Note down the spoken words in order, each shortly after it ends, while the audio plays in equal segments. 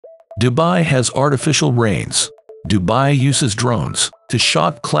Dubai has artificial rains. Dubai uses drones to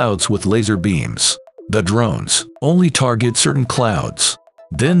shock clouds with laser beams. The drones only target certain clouds.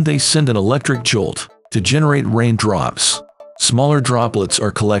 Then they send an electric jolt to generate raindrops. Smaller droplets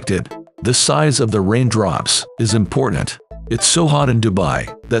are collected. The size of the raindrops is important. It's so hot in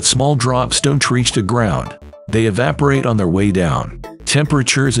Dubai that small drops don't reach the ground. They evaporate on their way down.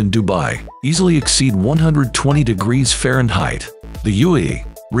 Temperatures in Dubai easily exceed 120 degrees Fahrenheit. The UAE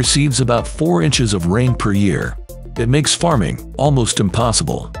receives about 4 inches of rain per year. It makes farming almost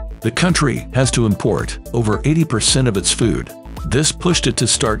impossible. The country has to import over 80% of its food. This pushed it to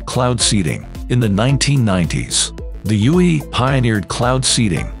start cloud seeding in the 1990s. The UAE pioneered cloud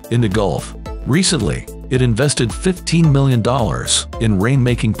seeding in the Gulf. Recently, it invested $15 million in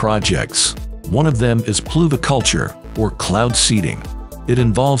rainmaking projects. One of them is pluviculture, or cloud seeding. It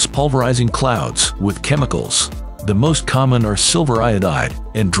involves pulverizing clouds with chemicals. The most common are silver iodide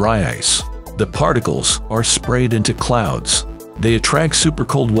and dry ice. The particles are sprayed into clouds. They attract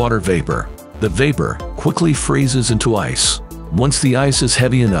supercold water vapor. The vapor quickly freezes into ice. Once the ice is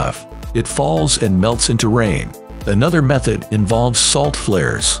heavy enough, it falls and melts into rain. Another method involves salt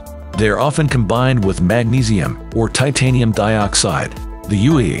flares. They are often combined with magnesium or titanium dioxide. The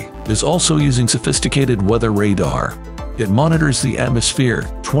UAE is also using sophisticated weather radar. It monitors the atmosphere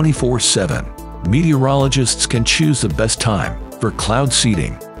 24/7. Meteorologists can choose the best time for cloud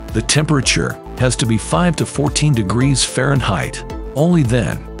seeding. The temperature has to be 5 to 14 degrees Fahrenheit. Only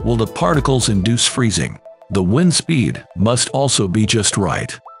then will the particles induce freezing. The wind speed must also be just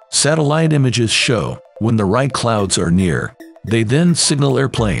right. Satellite images show when the right clouds are near. They then signal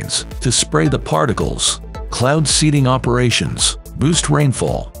airplanes to spray the particles. Cloud seeding operations boost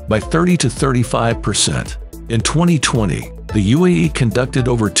rainfall by 30 to 35%. In 2020, the UAE conducted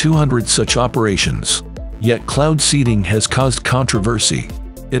over 200 such operations. Yet cloud seeding has caused controversy.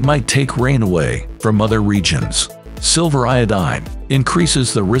 It might take rain away from other regions. Silver iodine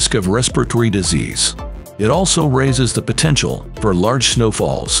increases the risk of respiratory disease. It also raises the potential for large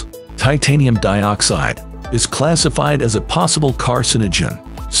snowfalls. Titanium dioxide is classified as a possible carcinogen,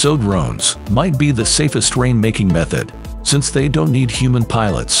 so drones might be the safest rainmaking method. Since they don't need human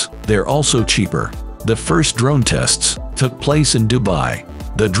pilots, they're also cheaper. The first drone tests took place in Dubai.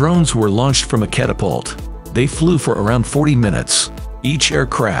 The drones were launched from a catapult. They flew for around 40 minutes. Each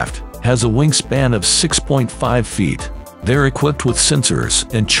aircraft has a wingspan of 6.5 feet. They're equipped with sensors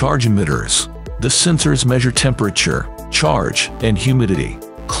and charge emitters. The sensors measure temperature, charge, and humidity.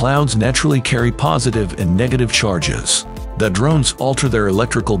 Clouds naturally carry positive and negative charges. The drones alter their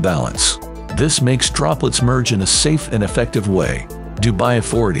electrical balance. This makes droplets merge in a safe and effective way. Dubai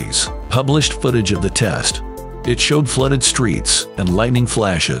authorities published footage of the test. It showed flooded streets and lightning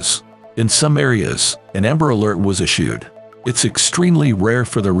flashes. In some areas, an amber alert was issued. It's extremely rare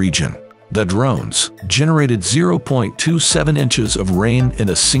for the region. The drones generated 0.27 inches of rain in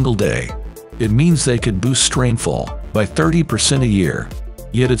a single day. It means they could boost rainfall by 30% a year.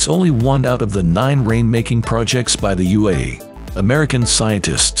 Yet it's only one out of the 9 rainmaking projects by the UAE. American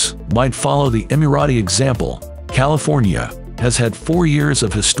scientists might follow the Emirati example. California has had 4 years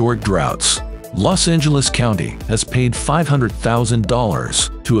of historic droughts. Los Angeles County has paid $500,000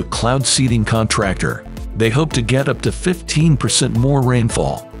 to a cloud seeding contractor. They hope to get up to 15% more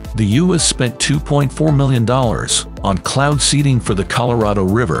rainfall. The U.S. spent $2.4 million on cloud seeding for the Colorado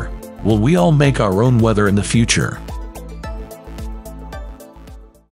River. Will we all make our own weather in the future?